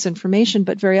gathering this information,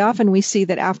 but very often we see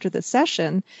that after the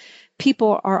session,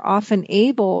 people are often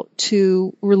able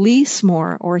to release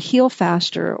more or heal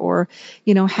faster or,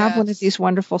 have one of these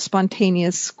wonderful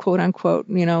spontaneous, quote unquote,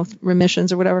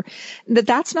 remissions or whatever.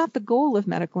 That's not the goal of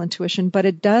medical intuition, but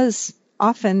it does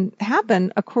often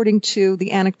happen according to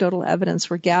the anecdotal evidence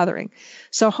we're gathering.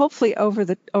 So hopefully over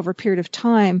a period of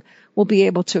time, we'll be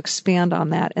able to expand on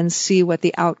that and see what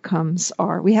the outcomes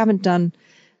are. We haven't done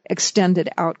extended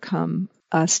outcome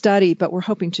study, but we're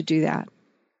hoping to do that.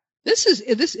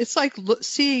 It's like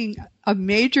seeing a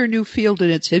major new field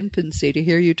in its infancy to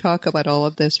hear you talk about all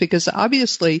of this, because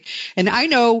obviously, and I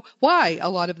know why a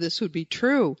lot of this would be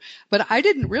true, but I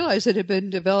didn't realize it had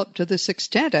been developed to this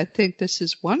extent. I think this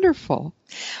is wonderful.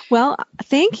 Well,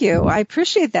 thank you. I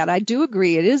appreciate that. I do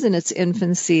agree. It is in its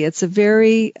infancy. It's a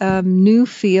very new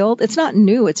field. It's not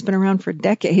new. It's been around for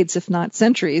decades, if not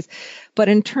centuries. But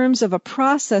in terms of a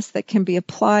process that can be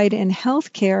applied in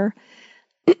healthcare,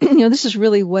 this is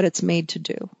really what it's made to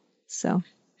do. So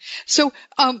let's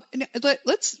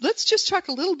just talk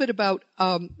a little bit about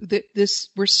this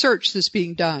research that's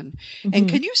being done. Mm-hmm. And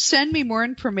can you send me more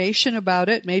information about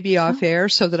it, maybe off air,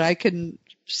 so that I can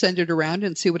send it around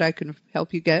and see what I can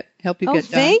help you get done?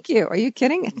 Thank you. Are you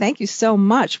kidding? Thank you so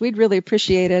much. We'd really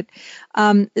appreciate it.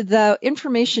 The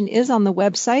information is on the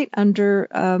website under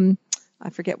I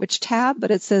forget which tab,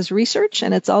 but it says research,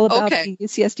 and it's all about the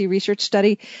UCSD research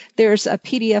study. There's a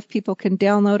PDF people can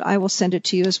download. I will send it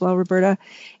to you as well, Roberta.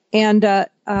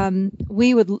 And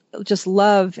we would just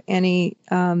love any.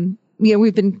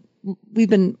 We've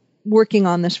been working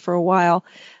on this for a while,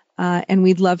 and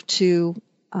we'd love to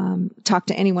talk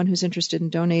to anyone who's interested in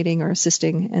donating or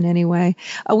assisting in any way.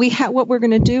 What we're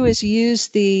going to do is use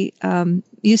the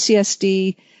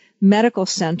UCSD Medical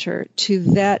Center to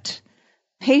vet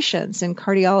patients in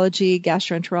cardiology,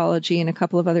 gastroenterology, and a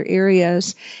couple of other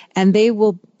areas, and they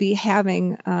will be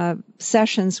having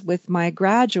sessions with my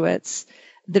graduates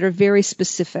that are very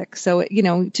specific. So,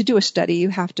 to do a study, you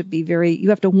have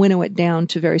to winnow it down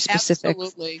to very specific.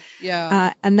 Absolutely,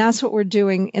 yeah. And that's what we're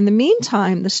doing. In the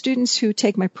meantime, the students who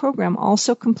take my program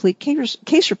also complete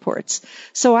case reports.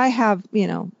 So I have,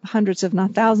 hundreds, if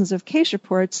not thousands, of case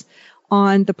reports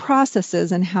on the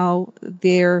processes and how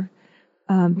they're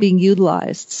being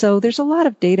utilized. So there's a lot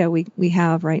of data we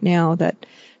have right now that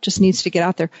just needs to get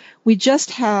out there. We just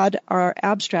had our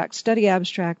study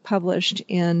abstract published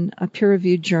in a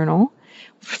peer-reviewed journal.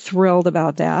 Thrilled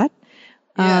about that.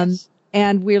 Yes.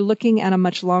 And we're looking at a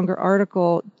much longer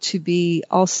article to be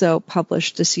also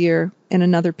published this year in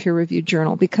another peer-reviewed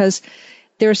journal, because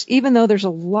even though there's a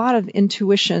lot of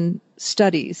intuition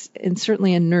studies, and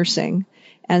certainly in nursing,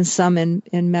 and some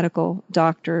in medical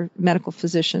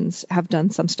physicians have done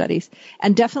some studies,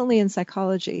 and definitely in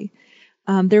psychology,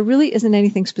 there really isn't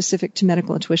anything specific to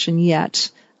medical intuition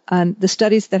yet. The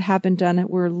studies that have been done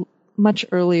were much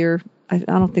earlier. I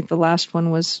don't think the last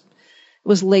one was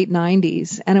late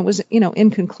 90s, and it was,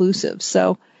 inconclusive.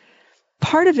 So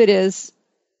part of it is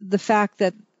the fact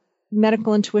that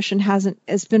medical intuition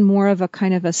has been more of a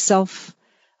kind of a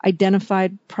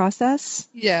self-identified process.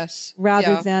 Yes.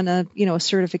 Rather than a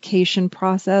certification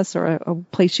process or a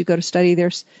place you go to study.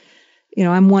 There's,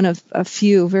 I'm one of a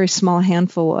few, very small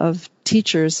handful of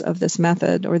teachers of this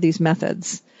method or these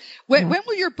methods. When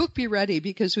will your book be ready?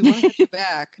 Because we want to have you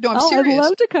back. No, I'm serious. I'd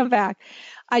love to come back.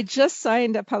 I just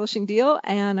signed a publishing deal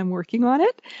and I'm working on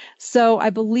it. So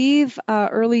I believe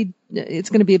it's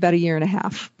going to be about a year and a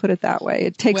half, put it that way.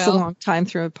 It takes a long time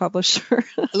through a publisher.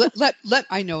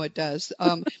 I know it does.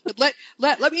 But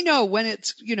let me know when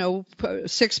it's,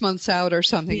 6 months out or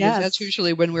something. Yes. That's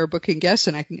usually when we're booking guests,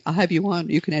 and I'll have you on.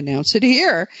 You can announce it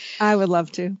here. I would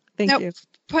love to. Thank you.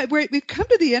 We've come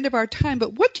to the end of our time,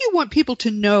 but what do you want people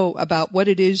to know about what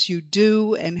it is you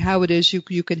do and how it is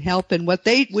you can help, and what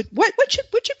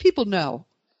should people know?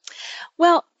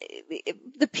 Well,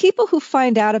 the people who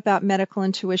find out about medical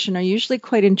intuition are usually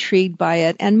quite intrigued by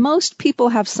it, and most people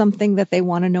have something that they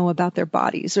want to know about their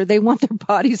bodies, or they want their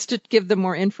bodies to give them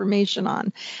more information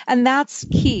on, and that's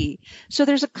key. So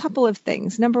there's a couple of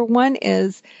things. Number one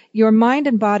is your mind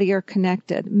and body are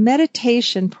connected.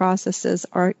 Meditation processes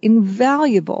are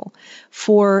invaluable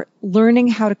for learning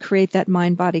how to create that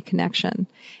mind-body connection.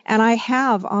 And I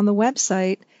have on the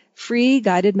website free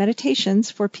guided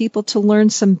meditations for people to learn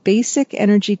some basic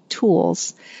energy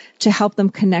tools to help them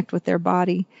connect with their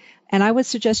body. And I would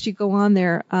suggest you go on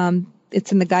there.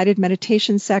 It's in the guided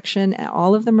meditation section.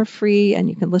 All of them are free, and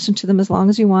you can listen to them as long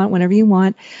as you want, whenever you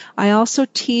want. I also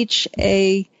teach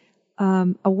a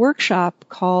workshop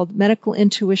called Medical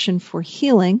Intuition for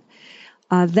Healing.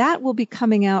 That will be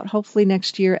coming out hopefully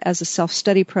next year as a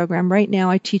self-study program. Right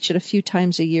now I teach it a few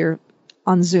times a year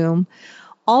on Zoom.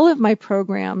 All of my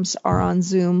programs are on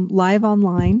Zoom, live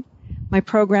online. My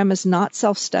program is not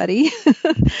self-study.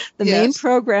 The main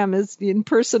program is in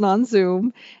person on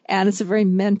Zoom, and it's a very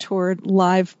mentored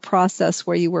live process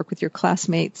where you work with your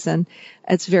classmates, and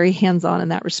it's very hands-on in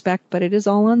that respect, but it is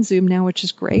all on Zoom now, which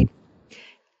is great.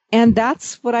 And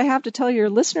that's what I have to tell your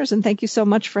listeners, and thank you so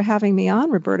much for having me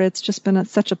on, Roberta. It's just been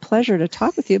such a pleasure to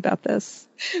talk with you about this.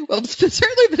 Well, it's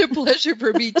certainly been a pleasure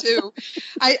for me, too.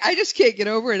 I just can't get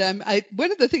over it.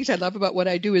 One of the things I love about what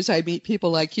I do is I meet people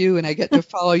like you, and I get to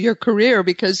follow your career,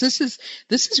 because this is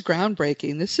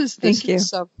groundbreaking. Thank you.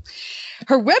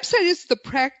 Her website is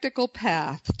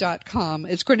thepracticalpath.com.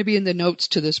 It's going to be in the notes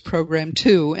to this program,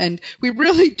 too. And we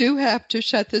really do have to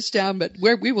shut this down, but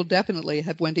we will definitely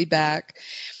have Wendy back.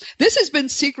 This has been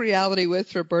Seek Reality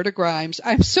with Roberta Grimes.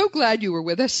 I'm so glad you were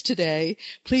with us today.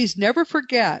 Please never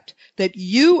forget that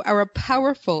you are a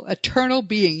powerful, eternal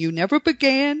being. You never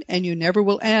began and you never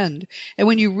will end. And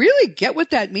when you really get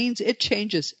what that means, it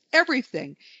changes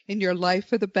everything in your life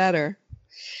for the better.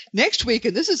 Next week,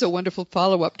 and this is a wonderful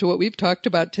follow-up to what we've talked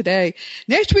about today,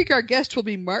 next week our guest will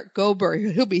be Mark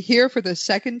Goldberg. He'll be here for the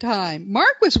second time.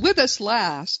 Mark was with us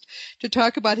last to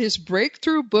talk about his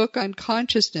breakthrough book on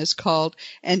consciousness called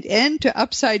An End to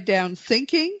Upside Down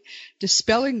Thinking,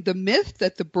 Dispelling the Myth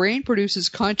that the Brain Produces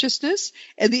Consciousness,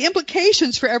 and the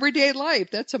Implications for Everyday Life.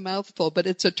 That's a mouthful, but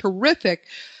it's a terrific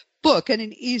book and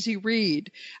an easy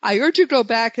read. I urge you to go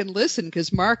back and listen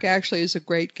because Mark actually is a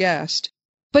great guest.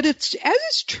 But as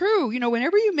it's true,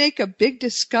 whenever you make a big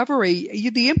discovery,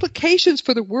 the implications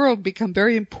for the world become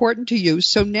very important to you.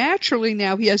 So naturally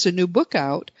now he has a new book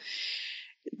out,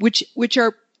 which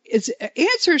are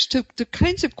answers to the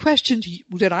kinds of questions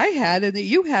that I had and that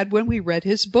you had when we read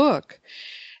his book.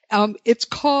 It's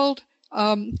called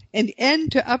An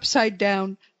End to Upside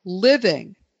Down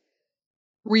Living,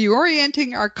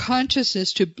 Reorienting Our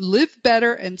Consciousness to Live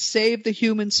Better and Save the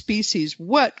Human Species.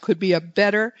 What could be a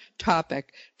better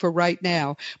topic for right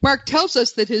now? Mark tells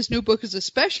us that his new book is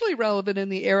especially relevant in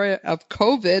the area of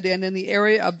COVID and in the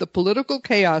area of the political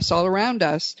chaos all around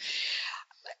us.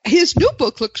 His new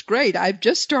book looks great. I've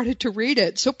just started to read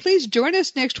it. So please join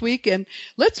us next week and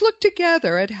let's look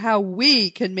together at how we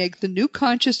can make the new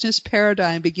consciousness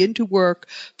paradigm begin to work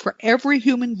for every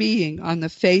human being on the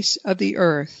face of the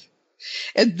earth.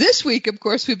 And this week, of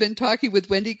course, we've been talking with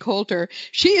Wendy Coulter.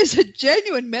 She is a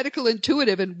genuine medical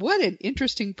intuitive, and what an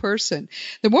interesting person.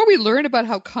 The more we learn about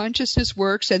how consciousness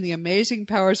works and the amazing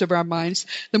powers of our minds,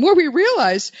 the more we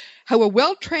realize how a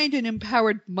well-trained and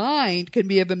empowered mind can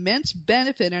be of immense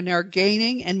benefit in our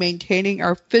gaining and maintaining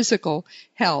our physical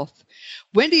health.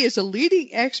 Wendy is a leading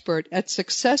expert at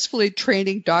successfully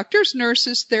training doctors,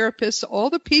 nurses, therapists, all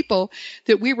the people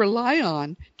that we rely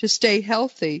on to stay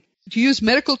healthy, to use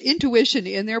medical intuition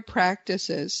in their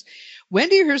practices.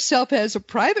 Wendy herself has a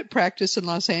private practice in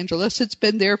Los Angeles. It's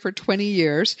been there for 20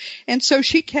 years, and so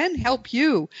she can help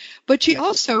you. But she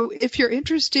also, if you're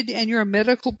interested and you're a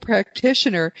medical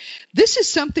practitioner, this is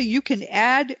something you can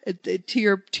add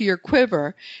to your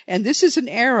quiver, and this is an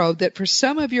arrow that for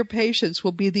some of your patients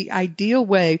will be the ideal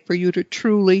way for you to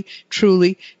truly,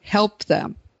 truly help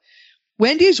them.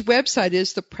 Wendy's website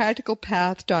is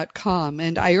thepracticalpath.com,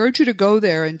 and I urge you to go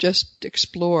there and just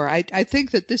explore. I think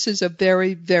that this is a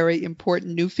very, very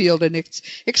important new field, and it's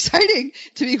exciting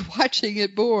to be watching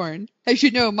it born. As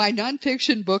you know, my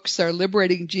nonfiction books are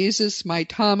Liberating Jesus, My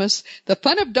Thomas, The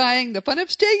Fun of Dying, The Fun of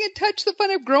Staying in Touch, The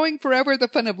Fun of Growing Forever, The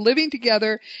Fun of Living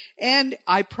Together, and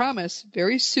I promise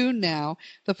very soon now,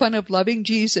 The Fun of Loving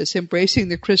Jesus, Embracing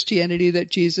the Christianity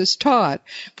that Jesus taught.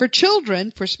 For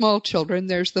children, for small children,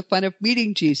 there's The Fun of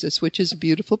Meeting Jesus, which is a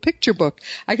beautiful picture book.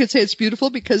 I could say it's beautiful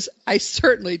because I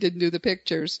certainly didn't do the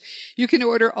pictures. You can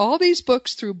order all these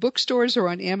books through bookstores or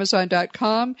on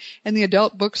Amazon.com, and the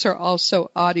adult books are also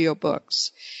audiobooks.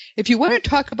 If you want to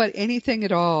talk about anything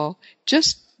at all,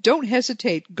 just don't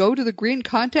hesitate. Go to the green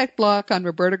contact block on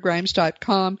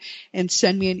RobertaGrimes.com and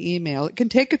send me an email. It can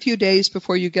take a few days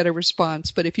before you get a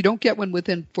response, but if you don't get one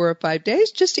within 4 or 5 days,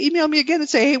 just email me again and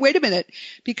say, hey, wait a minute,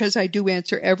 because I do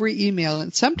answer every email,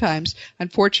 and sometimes,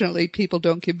 unfortunately, people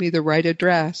don't give me the right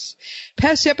address.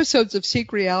 Past episodes of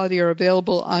Seek Reality are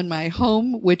available on my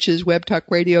home, which is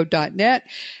webtalkradio.net,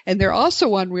 and they're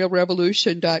also on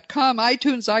realrevolution.com,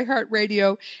 iTunes,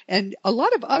 iHeartRadio, and a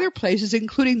lot of other places,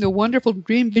 including the wonderful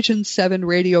Dream Vision 7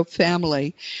 radio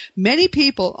family. Many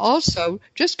people also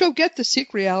just go get the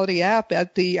Seek Reality app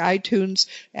at the iTunes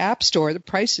App Store. The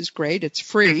price is great. It's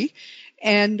free.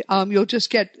 And you'll just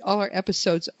get all our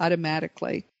episodes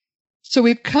automatically. So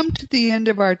we've come to the end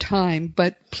of our time,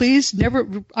 but please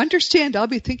never understand, I'll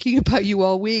be thinking about you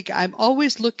all week. I'm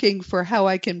always looking for how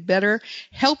I can better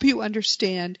help you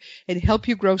understand and help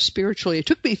you grow spiritually. It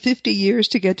took me 50 years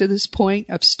to get to this point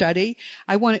of study.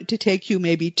 I want it to take you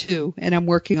maybe 2, and I'm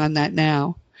working on that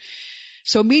now.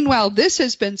 So meanwhile, this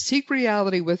has been Seek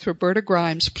Reality with Roberta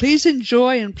Grimes. Please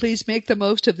enjoy and please make the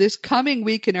most of this coming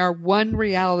week in our one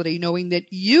reality, knowing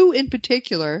that you in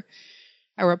particular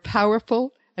are a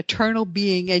powerful, eternal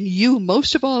being, and you,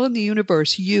 most of all in the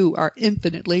universe, you are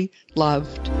infinitely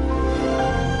loved.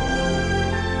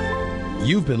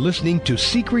 You've been listening to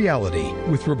Seek Reality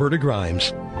with Roberta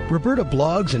Grimes. Roberta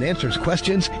blogs and answers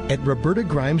questions at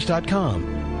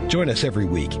robertagrimes.com. Join us every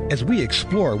week as we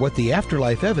explore what the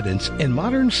afterlife evidence and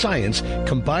modern science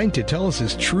combine to tell us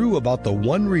is true about the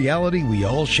one reality we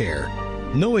all share.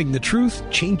 Knowing the truth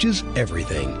changes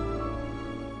everything.